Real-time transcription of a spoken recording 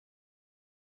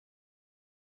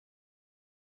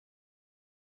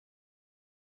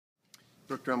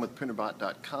Brook Drumm with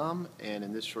printerbot.com, and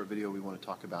in this short video we want to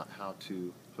talk about how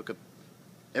to hook up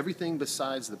everything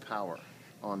besides the power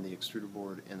on the extruder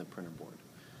board and the printer board.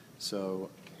 So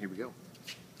here we go.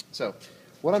 So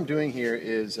what I'm doing here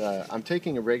is I'm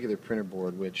taking a regular printer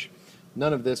board, which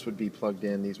none of this would be plugged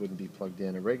in, these wouldn't be plugged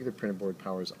in. A regular printer board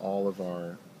powers all of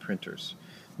our printers.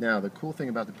 Now the cool thing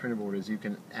about the printer board is you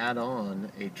can add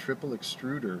on a triple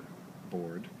extruder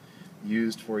board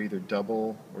used for either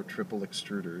double or triple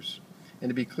extruders. And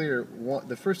to be clear,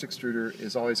 the first extruder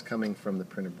is always coming from the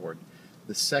printer board.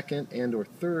 The second and or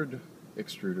third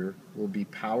extruder will be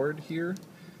powered here,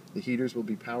 the heaters will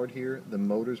be powered here, the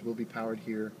motors will be powered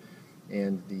here,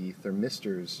 and the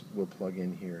thermistors will plug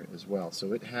in here as well.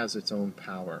 So it has its own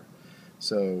power.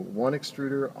 So one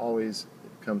extruder always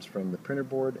comes from the printer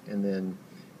board, and then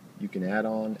you can add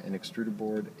on an extruder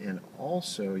board, and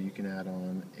also you can add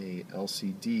on a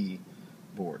LCD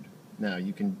board. Now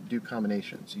you can do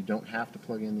combinations. You don't have to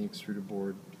plug in the extruder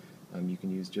board. You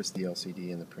can use just the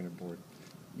LCD and the printer board.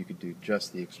 You could do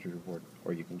just the extruder board,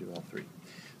 or you can do all three.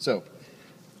 So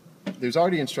there's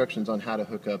already instructions on how to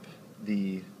hook up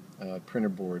the printer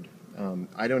board.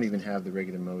 I don't even have the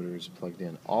regular motors plugged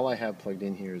in. All I have plugged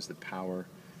in here is the power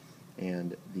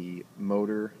and the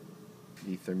motor,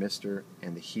 the thermistor,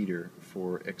 and the heater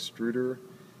for extruder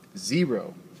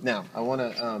 0. Now I want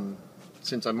to,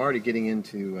 since I'm already getting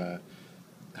into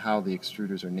how the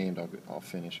extruders are named, I'll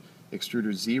finish.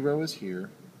 Extruder 0 is here,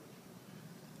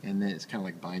 and then it's kind of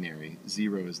like binary.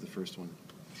 0 is the first one.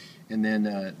 And then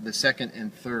the second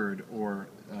and third, or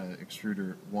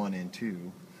extruder 1 and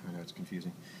 2, I know it's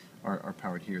confusing, are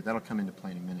powered here. That'll come into play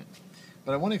in a minute.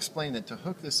 But I want to explain that to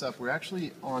hook this up, we're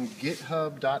actually on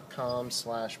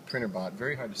github.com/printerbot.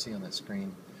 Very hard to see on that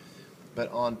screen. But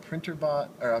on printerbot,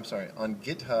 or I'm sorry, on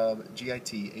GitHub,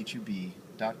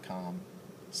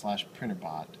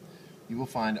 github.com/printerbot, you will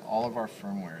find all of our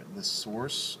firmware, the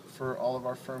source for all of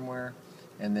our firmware,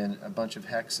 and then a bunch of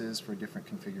hexes for different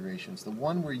configurations. The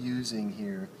one we're using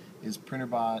here is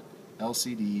Printerbot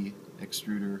LCD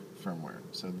Extruder firmware.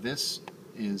 So this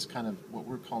is kind of what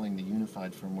we're calling the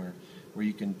unified firmware, where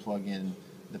you can plug in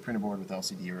the printer board with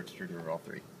LCD or extruder or all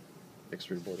three.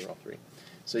 Extruder board or all three.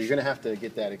 So you're going to have to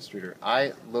get that extruder.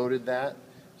 I loaded that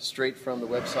straight from the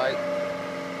website.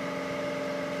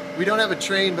 We don't have a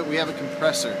train, but we have a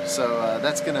compressor, so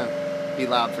that's going to be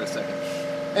loud for a second.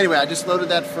 Anyway, I just loaded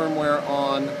that firmware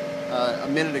on a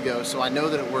minute ago, so I know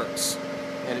that it works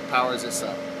and it powers this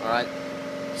up. Alright,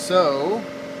 so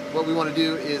what we want to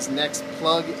do is next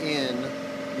plug in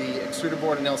the extruder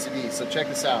board and LCD. So check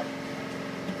this out.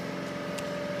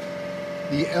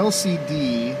 The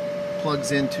LCD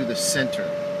plugs into the center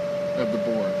of the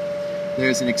board.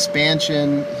 There's an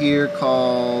expansion here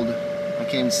called, I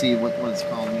can't even see what it's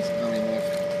called. Let me look.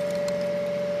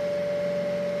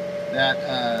 That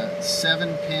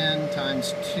 7-pin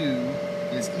times 2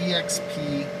 is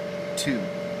EXP2.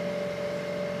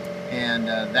 And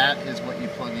that is what you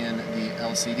plug in the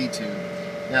LCD to.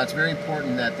 Now it's very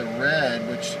important that the red,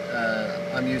 which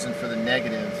I'm using for the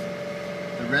negative,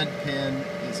 the red pin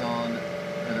is on,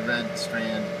 or the red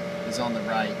strand is on the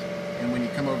right. And when you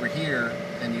come over here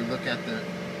and you look at the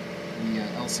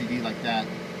LCD like that,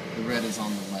 the red is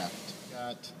on the left.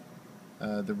 Got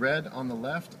the red on the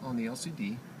left on the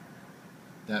LCD.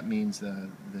 That means the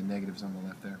negative's on the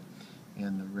left there.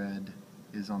 And the red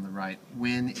is on the right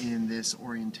when in this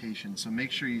orientation. So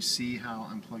make sure you see how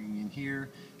I'm plugging in here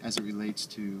as it relates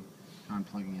to how I'm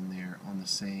plugging in there on the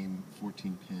same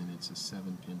 14 pin. It's a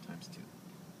 7-pin times 2.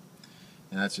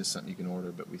 And that's just something you can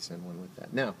order, but we send one with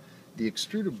that. Now, the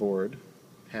extruder board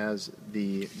has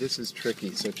this is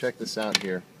tricky, so check this out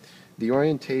here. The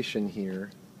orientation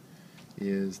here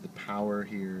is the power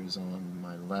here is on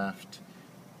my left,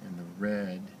 and the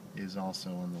red is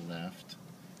also on the left.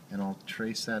 And I'll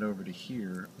trace that over to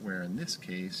here, where in this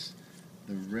case,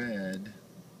 the red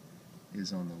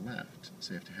is on the left.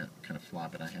 So you have to kind of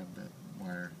flop it. I have that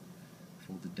wire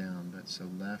folded down, but so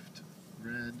left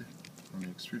red on the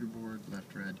extruder board,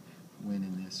 left red when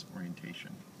in this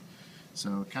orientation.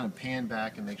 So kind of pan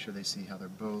back and make sure they see how they're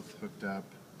both hooked up.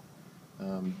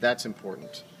 That's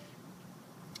important.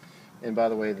 And by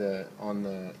the way, on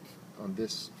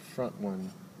this front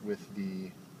one with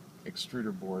the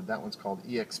extruder board, that one's called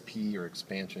EXP, or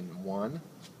expansion 1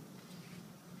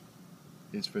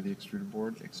 is for the extruder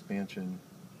board, expansion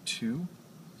 2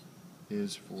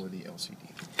 is for the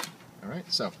LCD.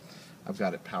 Alright, so I've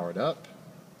got it powered up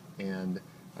and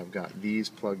I've got these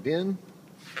plugged in,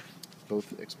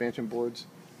 both expansion boards,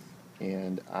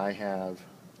 and I have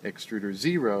extruder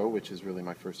 0, which is really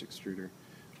my first extruder,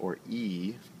 or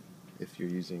E if you're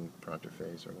using Pronto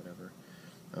Phase or whatever.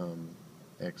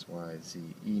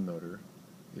 XYZE motor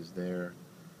is there,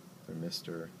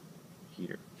 thermistor,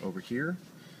 heater. Over here,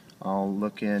 I'll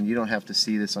look in. You don't have to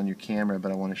see this on your camera,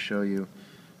 but I want to show you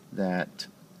that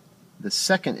the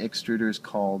second extruder is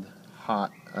called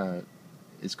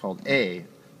A.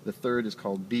 The third is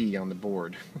called B on the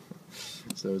board.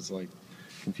 So it's like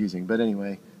confusing. But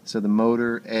anyway, so the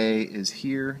motor A is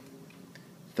here,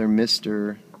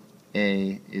 thermistor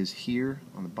A is here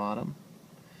on the bottom,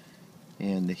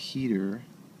 and the heater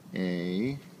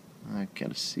A, I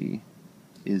gotta see,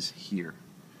 is here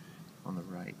on the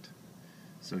right.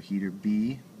 So heater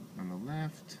B on the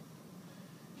left,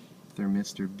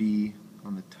 thermistor B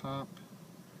on the top,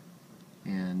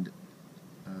 and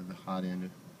the hot end,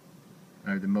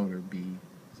 or the motor B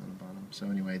is on the bottom. So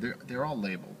anyway, they're all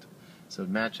labeled. So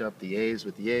match up the A's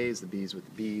with the A's, the B's with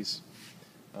the B's.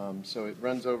 So it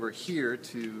runs over here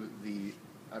to the,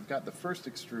 I've got the first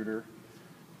extruder,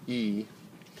 E,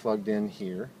 plugged in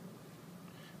here,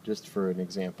 just for an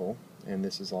example. And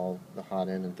this is all the hot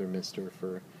end and thermistor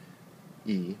for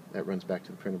E. That runs back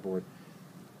to the printer board.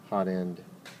 Hot end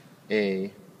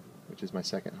A, which is my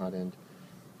second hot end,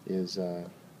 is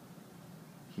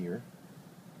here.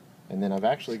 And then I've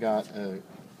actually got a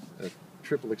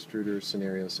triple extruder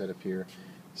scenario set up here.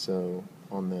 So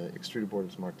on the extruder board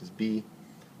it's marked as B.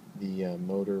 The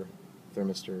motor,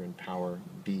 thermistor, and power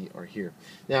B are here.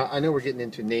 Now I know we're getting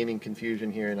into naming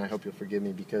confusion here, and I hope you'll forgive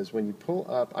me, because when you pull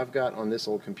up, I've got on this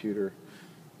old computer,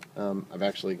 I've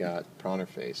actually got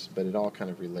Pronterface, but it all kind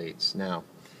of relates. Now,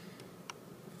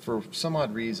 for some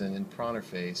odd reason in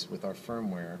Pronterface with our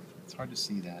firmware, it's hard to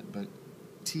see that, but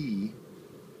T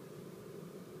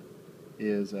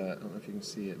is, I don't know if you can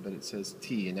see it, but it says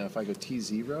T. And now if I go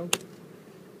T0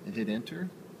 and hit enter,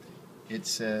 it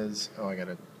says, oh, I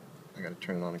gotta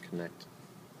turn it on and connect.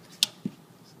 So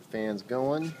the fan's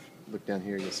going. Look down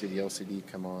here, you'll see the LCD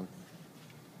come on.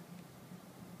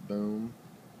 Boom.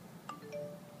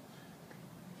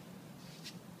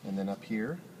 And then up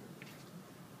here,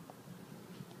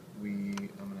 I'm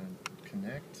going to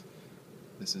connect.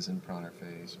 This is in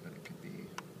Pronterface, but it could be,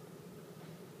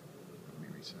 let me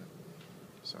reset.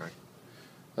 Sorry.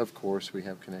 Of course, we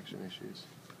have connection issues.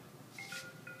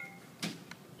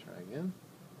 Try again.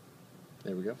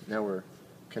 There we go. Now we're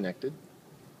connected.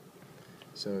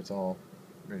 So it's all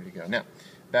ready to go. Now,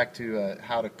 back to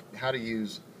how to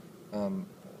use,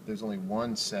 there's only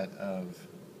one set of,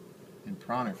 in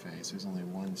Pronterface, there's only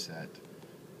one set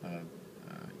of,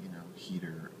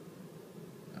 heater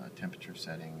temperature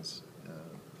settings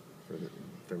for the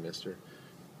thermistor,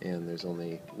 and there's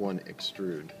only one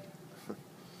extrude.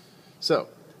 So,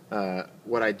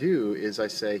 what I do is I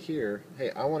say here,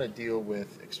 hey, I want to deal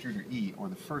with extruder E, or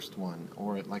the first one,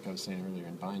 or like I was saying earlier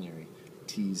in binary,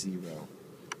 T0.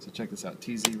 So check this out,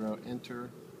 T0, enter.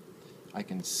 I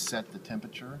can set the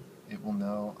temperature. It will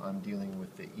know I'm dealing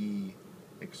with the E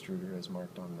extruder as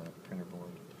marked on the printer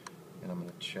board, and I'm going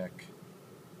to check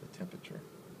the temperature,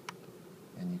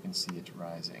 and you can see it's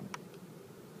rising.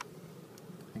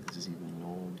 I think this is even an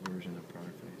old version of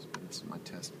Pronterface, but it's my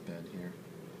test bed here.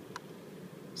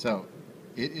 So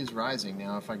it is rising.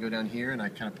 Now if I go down here and I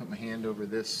kind of put my hand over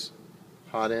this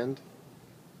hot end,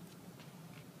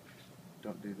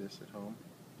 don't do this at home,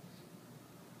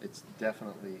 it's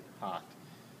definitely hot.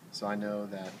 So I know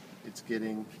that it's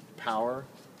getting power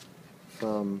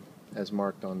from, as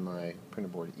marked on my printer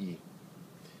board, E.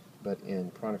 But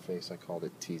in Pronterface I called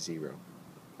it T0.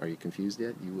 Are you confused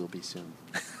yet? You will be soon.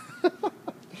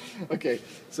 Okay,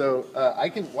 so I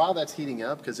can, while that's heating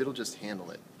up, because it'll just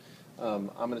handle it, I'm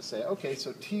going to say, okay,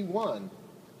 so T1,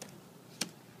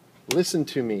 listen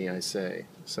to me, I say.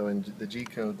 So in the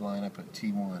G-code line I put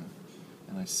T1,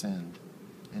 and I send.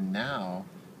 And now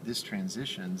this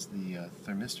transitions, the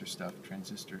thermistor stuff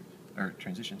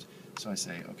transitions. So I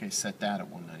say, okay, set that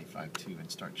at 195.2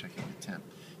 and start checking the temp.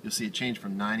 You'll see it change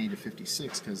from 90 to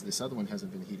 56 because this other one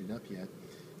hasn't been heated up yet.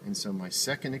 And so my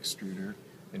second extruder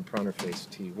in Pronterface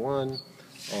T1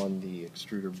 on the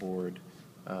extruder board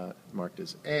marked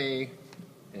as A,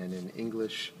 and in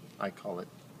English I call it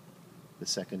the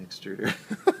second extruder.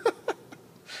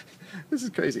 This is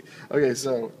crazy. Okay,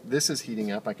 so this is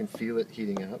heating up. I can feel it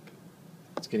heating up.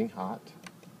 It's getting hot,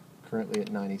 currently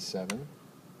at 97.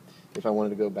 If I wanted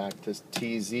to go back to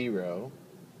T0,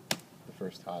 the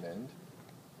first hot end,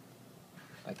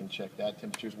 I can check that.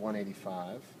 Temperature's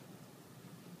 185.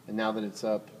 And now that it's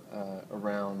up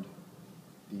around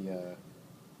the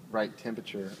right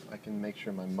temperature, I can make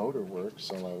sure my motor works,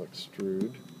 so I'll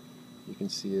extrude. You can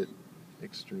see it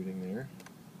extruding there,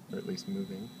 or at least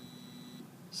moving.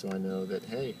 So I know that,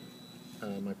 hey,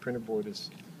 my printer board is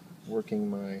working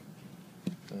my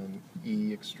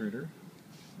E extruder,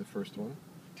 the first one.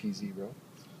 T0.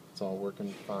 It's all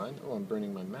working fine. Oh, I'm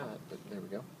burning my mat, but there we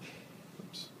go.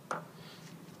 Oops.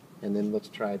 And then let's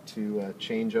try to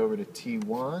change over to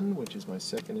T1, which is my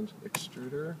second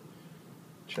extruder.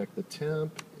 Check the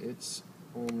temp. It's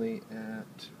only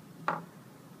at,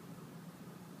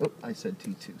 oh, I said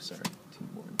T2, sorry,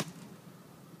 T1.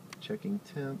 Checking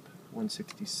temp,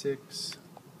 166,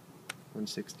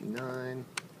 169,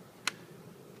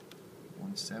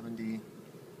 170.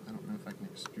 I don't know if I can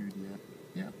extrude yet.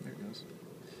 Yeah, there it goes.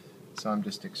 So I'm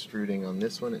just extruding on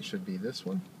this one. It should be this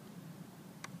one.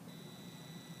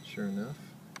 Sure enough.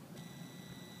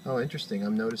 Oh, interesting.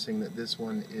 I'm noticing that this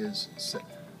one is set.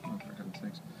 Oh, for heaven's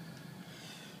sakes.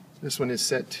 This one is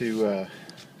set to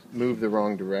move the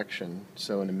wrong direction.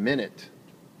 So in a minute,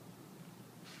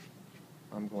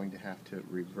 I'm going to have to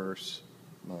reverse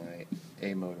my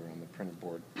A motor on the printer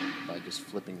board by just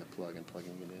flipping the plug and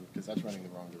plugging it in, because that's running the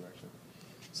wrong direction.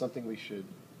 Something we should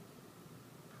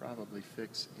probably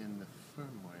fix in the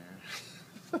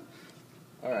firmware.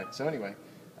 All right, so anyway,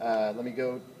 let me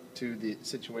go to the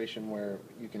situation where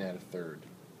you can add a third.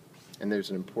 And there's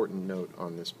an important note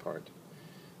on this part.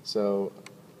 So,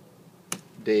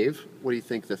 Dave, what do you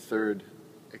think the third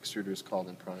extruder is called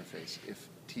in Pronterface if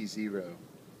T0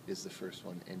 is the first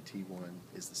one and T1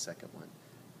 is the second one?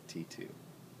 T2.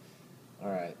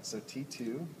 All right, so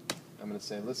T2, I'm going to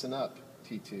say listen up,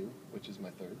 T2, which is my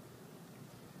third.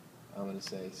 I'm going to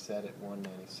say set at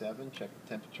 197, check the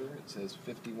temperature. It says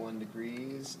 51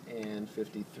 degrees and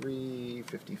 53,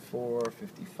 54,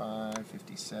 55,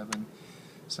 57.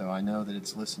 So I know that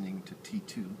it's listening to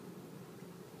T2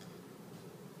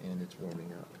 and it's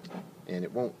warming up. And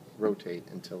it won't rotate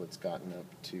until it's gotten up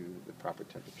to the proper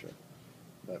temperature.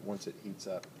 But once it heats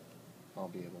up, I'll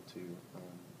be able to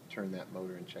turn that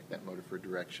motor and check that motor for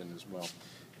direction as well.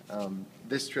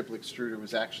 This triple extruder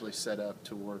was actually set up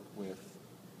to work with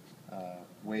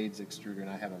Wade's extruder, and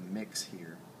I have a mix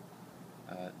here.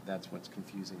 That's what's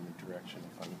confusing the direction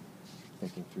if I'm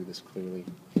thinking through this clearly.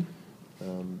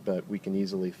 But we can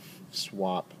easily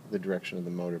swap the direction of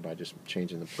the motor by just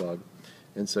changing the plug.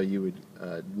 And so you would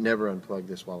never unplug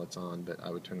this while it's on, but I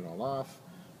would turn it all off.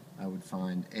 I would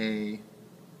find A,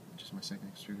 which is my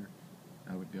second extruder.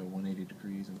 I would go 180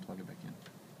 degrees and plug it back in.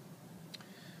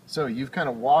 So you've kind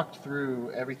of walked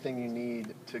through everything you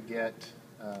need to get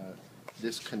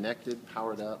this connected,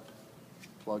 powered up,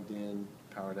 plugged in,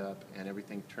 powered up, and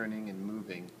everything turning and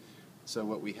moving. So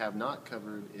what we have not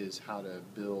covered is how to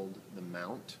build the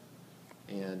mount.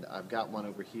 And I've got one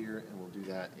over here, and we'll do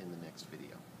that in the next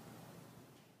video.